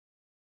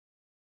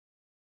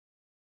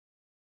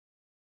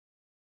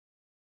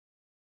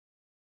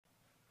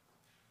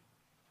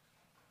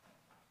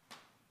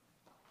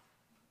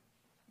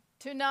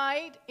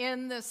Tonight,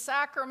 in the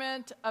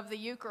sacrament of the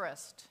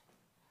Eucharist,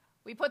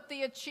 we put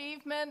the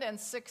achievement and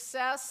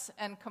success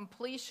and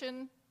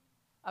completion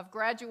of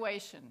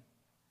graduation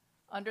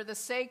under the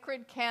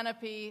sacred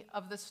canopy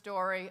of the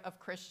story of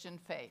Christian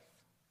faith.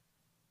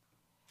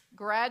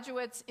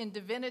 Graduates in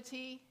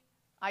divinity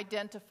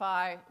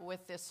identify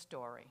with this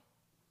story.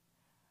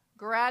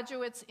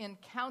 Graduates in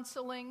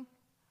counseling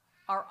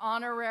are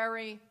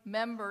honorary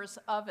members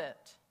of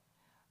it.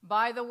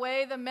 By the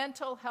way, the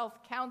mental health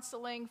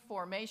counseling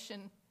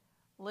formation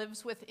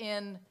lives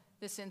within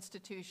this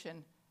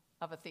institution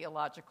of a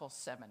theological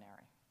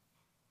seminary.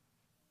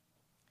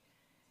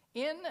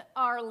 In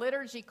our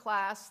liturgy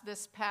class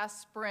this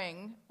past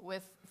spring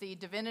with the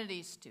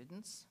divinity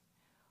students,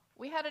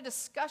 we had a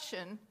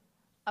discussion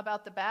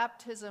about the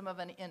baptism of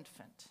an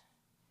infant,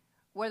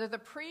 whether the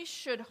priest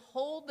should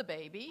hold the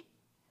baby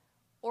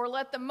or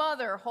let the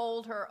mother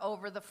hold her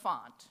over the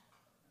font,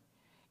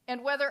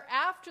 and whether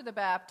after the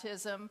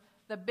baptism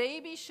the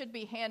baby should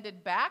be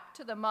handed back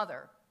to the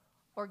mother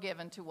or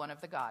given to one of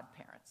the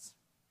godparents.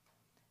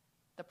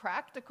 The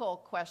practical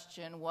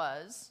question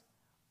was,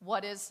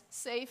 what is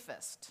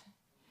safest?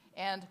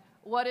 And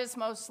what is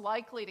most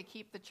likely to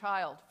keep the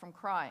child from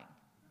crying?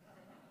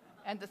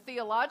 And the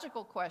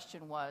theological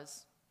question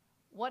was,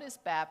 what is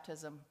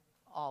baptism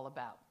all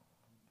about?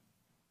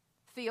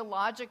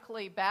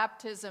 Theologically,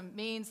 baptism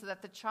means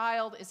that the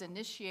child is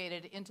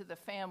initiated into the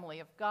family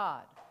of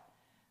God,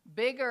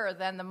 bigger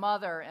than the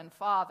mother and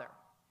father,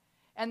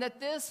 and that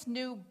this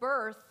new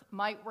birth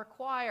might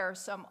require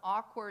some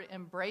awkward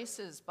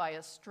embraces by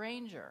a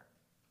stranger,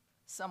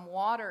 some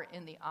water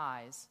in the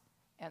eyes,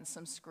 and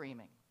some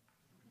screaming.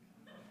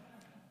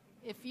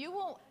 If you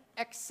will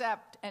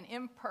accept an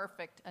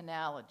imperfect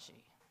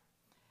analogy,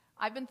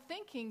 I've been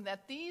thinking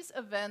that these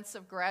events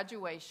of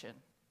graduation,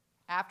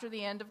 after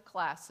the end of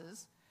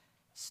classes,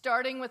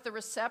 starting with the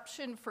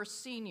reception for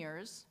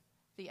seniors,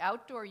 the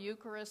outdoor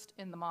Eucharist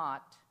in the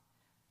Mott,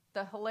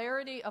 the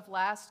hilarity of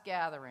last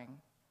gathering,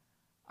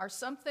 are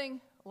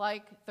something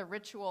like the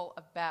ritual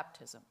of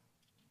baptism,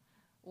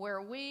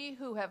 where we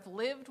who have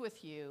lived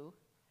with you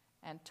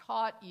and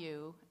taught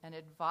you and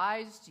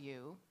advised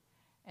you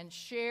and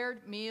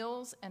shared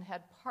meals and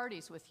had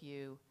parties with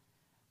you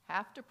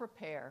have to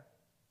prepare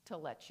to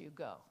let you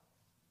go.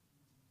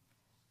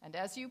 And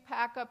as you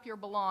pack up your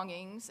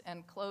belongings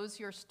and close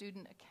your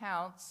student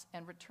accounts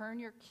and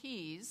return your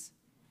keys,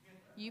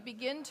 you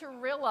begin to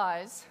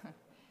realize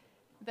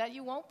that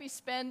you won't be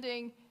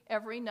spending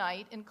every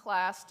night in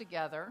class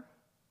together,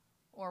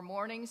 or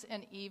mornings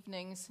and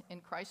evenings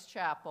in Christ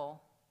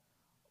Chapel,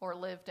 or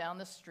live down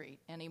the street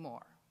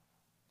anymore.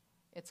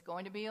 It's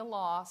going to be a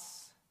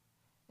loss,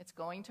 it's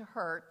going to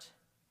hurt,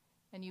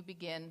 and you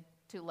begin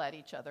to let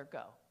each other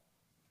go.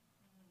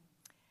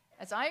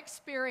 As I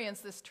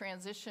experience this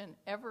transition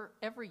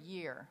every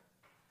year,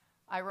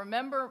 I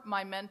remember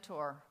my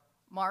mentor,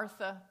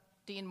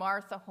 Dean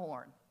Martha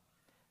Horn,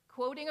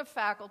 quoting a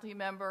faculty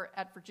member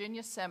at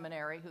Virginia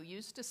Seminary who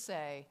used to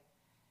say,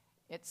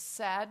 "It's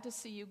sad to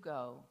see you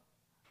go,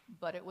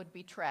 but it would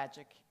be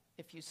tragic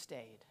if you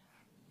stayed."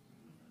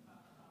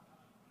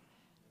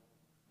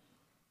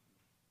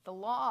 The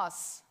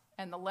loss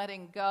and the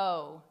letting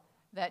go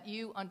that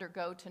you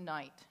undergo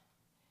tonight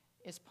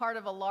is part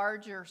of a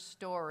larger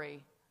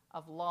story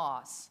of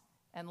loss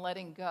and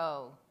letting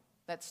go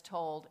that's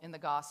told in the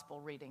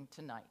gospel reading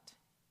tonight.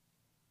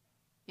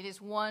 It is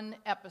one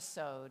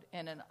episode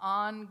in an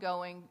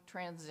ongoing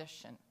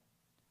transition,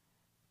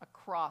 a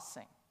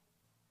crossing,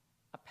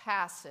 a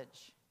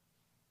passage,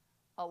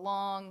 a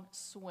long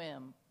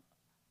swim,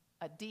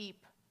 a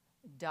deep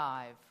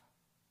dive,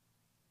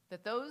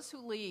 that those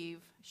who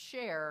leave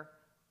share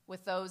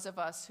with those of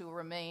us who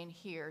remain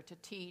here to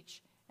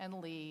teach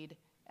and lead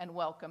and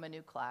welcome a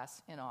new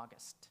class in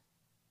August.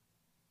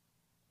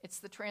 It's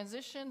the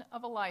transition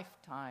of a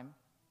lifetime,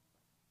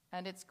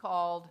 and it's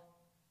called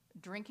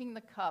drinking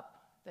the cup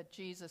that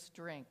Jesus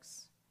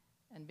drinks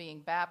and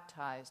being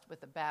baptized with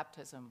the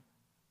baptism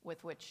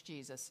with which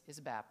Jesus is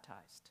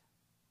baptized.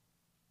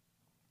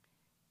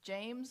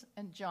 James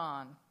and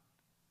John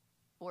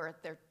were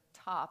at their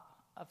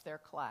top of their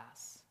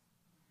class.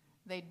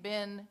 They'd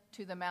been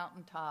to the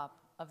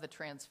mountaintop of the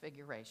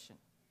Transfiguration,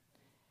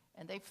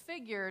 and they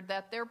figured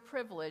that their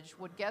privilege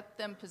would get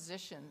them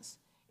positions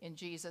in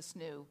Jesus'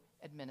 new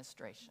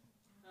administration.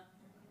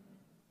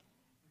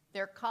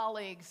 Their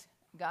colleagues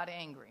got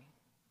angry.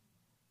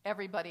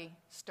 Everybody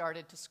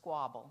started to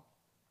squabble,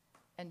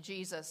 and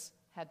Jesus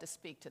had to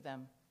speak to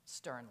them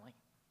sternly.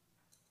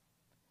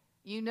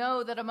 You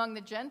know that among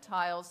the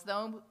Gentiles,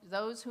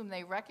 those whom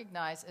they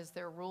recognize as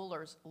their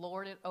rulers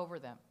lord it over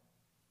them,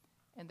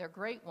 and their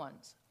great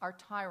ones are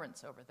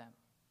tyrants over them.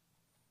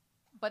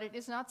 But it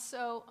is not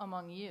so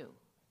among you.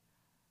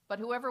 But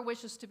whoever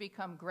wishes to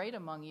become great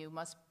among you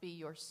must be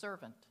your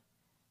servant,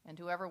 and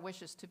whoever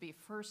wishes to be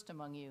first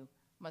among you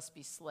must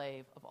be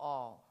slave of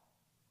all.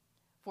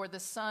 For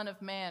the Son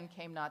of Man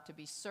came not to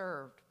be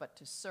served, but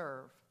to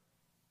serve,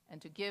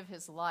 and to give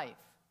his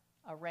life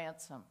a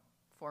ransom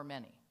for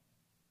many.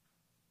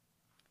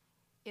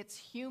 It's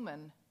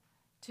human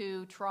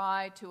to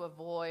try to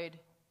avoid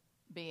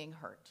being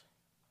hurt.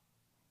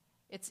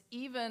 It's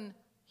even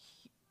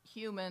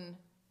human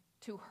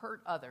to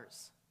hurt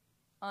others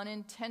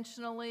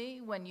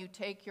unintentionally when you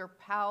take your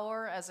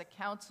power as a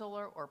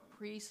counselor or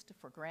priest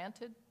for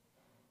granted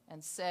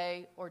and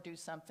say or do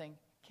something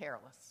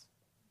careless.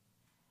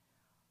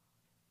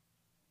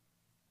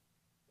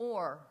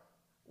 Or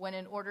when,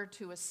 in order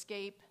to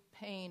escape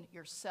pain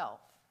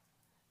yourself,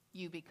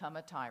 you become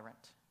a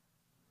tyrant.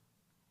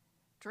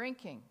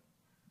 Drinking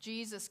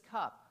Jesus'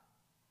 cup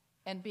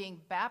and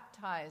being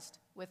baptized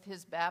with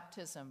his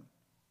baptism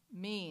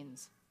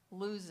means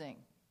losing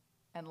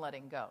and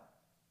letting go.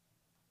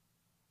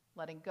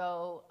 Letting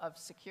go of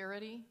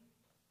security,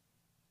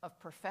 of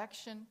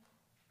perfection,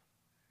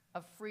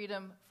 of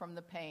freedom from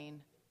the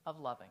pain of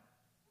loving.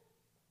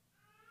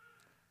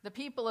 The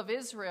people of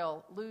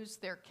Israel lose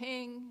their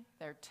king,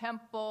 their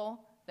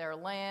temple, their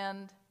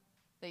land.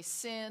 They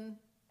sin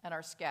and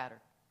are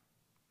scattered.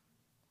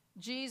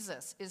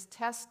 Jesus is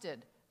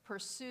tested,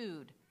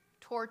 pursued,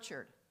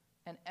 tortured,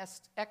 and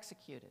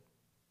executed.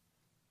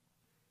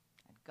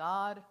 And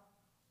God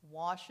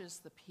washes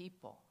the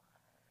people,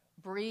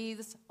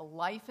 breathes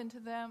life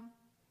into them,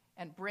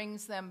 and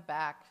brings them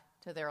back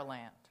to their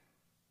land.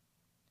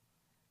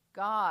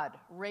 God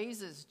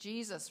raises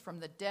Jesus from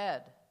the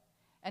dead,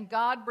 and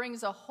God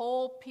brings a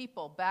whole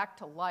people back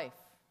to life.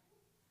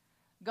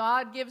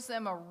 God gives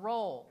them a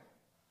role,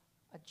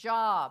 a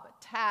job,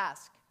 a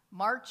task,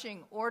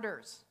 marching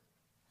orders.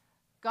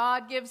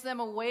 God gives them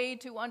a way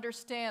to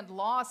understand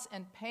loss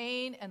and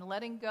pain and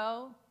letting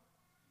go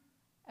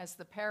as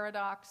the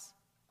paradox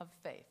of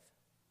faith.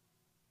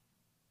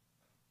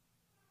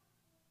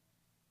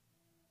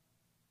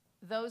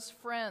 Those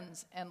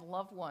friends and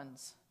loved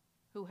ones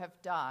who have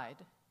died,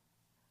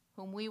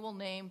 whom we will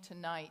name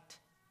tonight,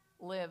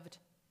 lived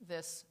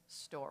this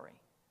story.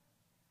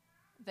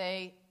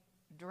 They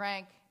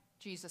drank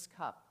Jesus'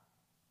 cup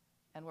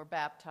and were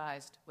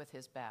baptized with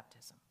his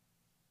baptism.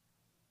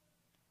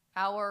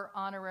 Our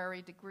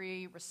honorary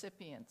degree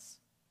recipients,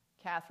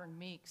 Catherine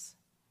Meeks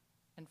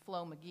and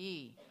Flo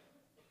McGee,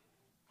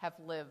 have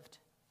lived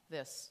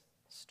this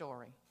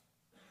story.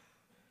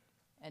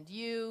 And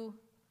you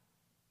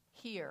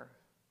here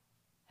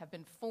have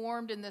been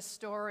formed in this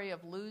story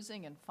of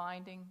losing and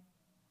finding,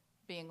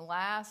 being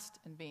last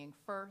and being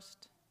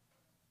first,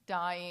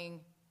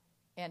 dying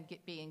and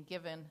being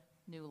given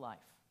new life.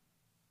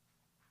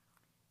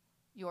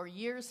 Your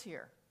years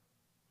here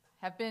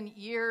have been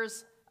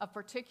years of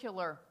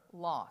particular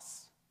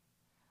loss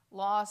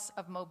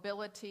of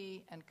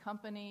mobility and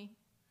company,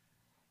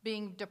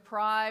 being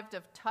deprived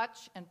of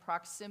touch and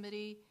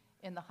proximity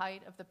in the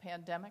height of the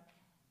pandemic.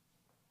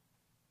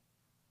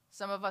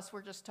 Some of us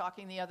were just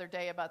talking the other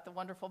day about the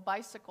wonderful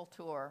bicycle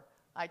tour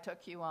I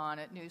took you on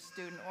at New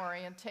Student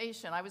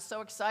Orientation. I was so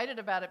excited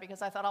about it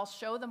because I thought I'll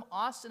show them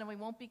Austin and we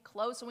won't be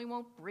close and we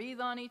won't breathe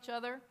on each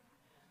other.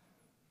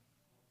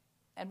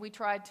 And we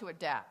tried to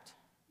adapt.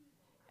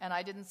 And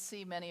I didn't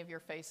see many of your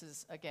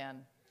faces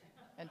again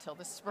until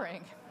the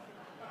spring.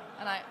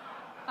 And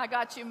I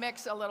got you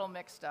a little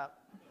mixed up.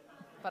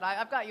 But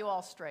I've got you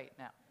all straight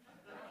now.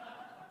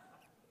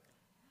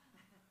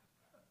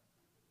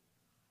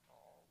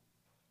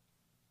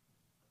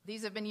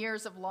 These have been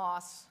years of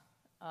loss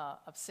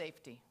of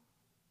safety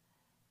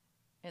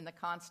in the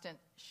constant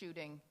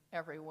shooting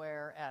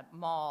everywhere at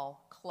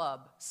mall,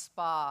 club,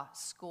 spa,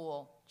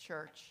 school,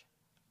 church,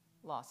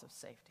 loss of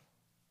safety.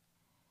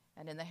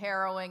 And in the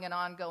harrowing and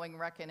ongoing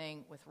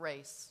reckoning with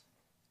race,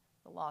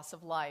 the loss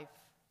of life,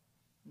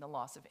 and the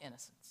loss of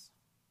innocence.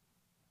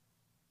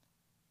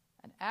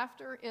 And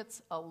after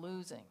it's a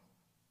losing,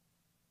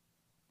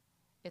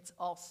 it's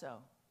also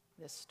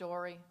this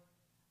story,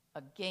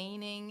 a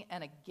gaining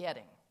and a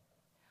getting.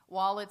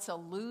 While it's a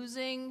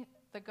losing,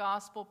 the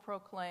gospel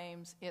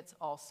proclaims, it's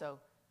also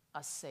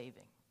a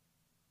saving.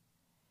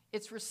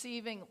 It's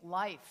receiving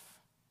life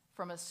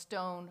from a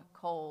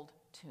stone-cold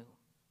tomb.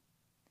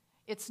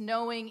 It's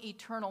knowing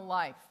eternal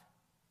life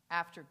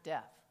after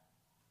death.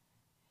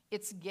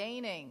 It's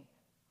gaining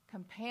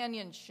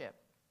companionship,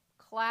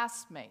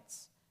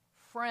 classmates,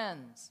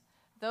 friends,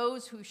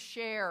 those who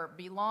share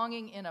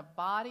belonging in a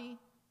body,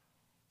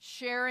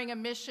 sharing a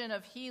mission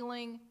of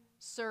healing,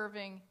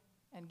 serving,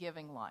 and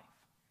giving life.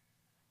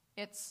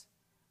 It's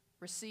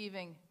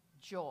receiving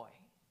joy,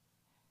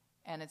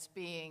 and it's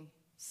being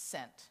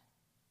sent.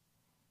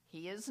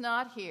 He is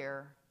not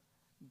here.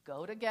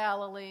 Go to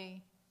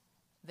Galilee.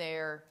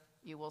 There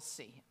you will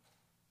see him.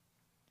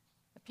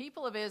 The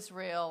people of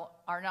Israel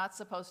are not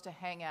supposed to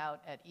hang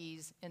out at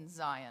ease in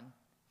Zion,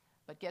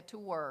 but get to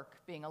work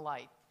being a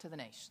light to the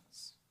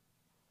nations.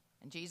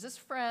 And Jesus'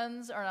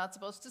 friends are not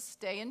supposed to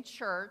stay in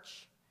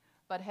church,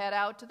 but head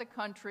out to the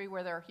country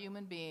where there are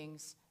human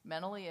beings,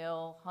 mentally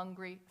ill,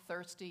 hungry,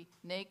 thirsty,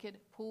 naked,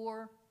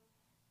 poor,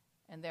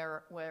 and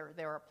where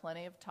there are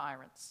plenty of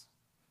tyrants,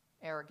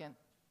 arrogant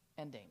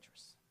and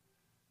dangerous.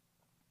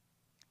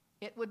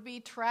 It would be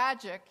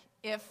tragic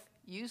if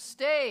you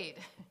stayed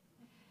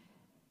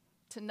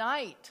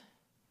tonight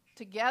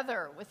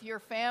together with your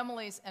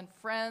families and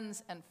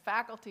friends and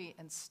faculty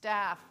and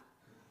staff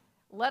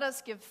Let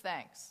us give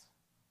thanks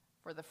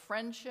for the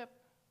friendship,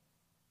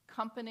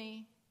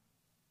 company,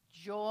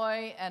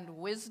 joy, and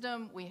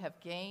wisdom we have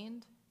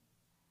gained,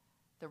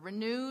 the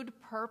renewed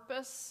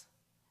purpose,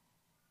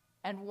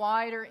 and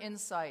wider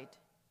insight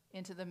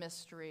into the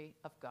mystery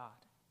of God.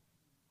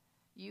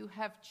 You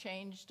have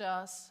changed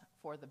us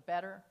for the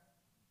better.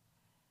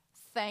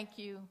 Thank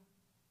you.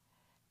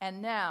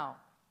 And now,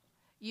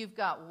 you've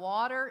got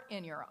water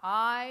in your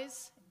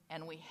eyes,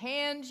 and we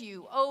hand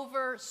you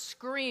over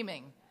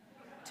screaming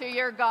to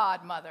your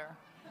godmother.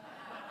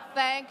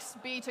 Thanks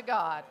be to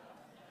God.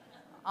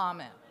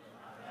 Amen.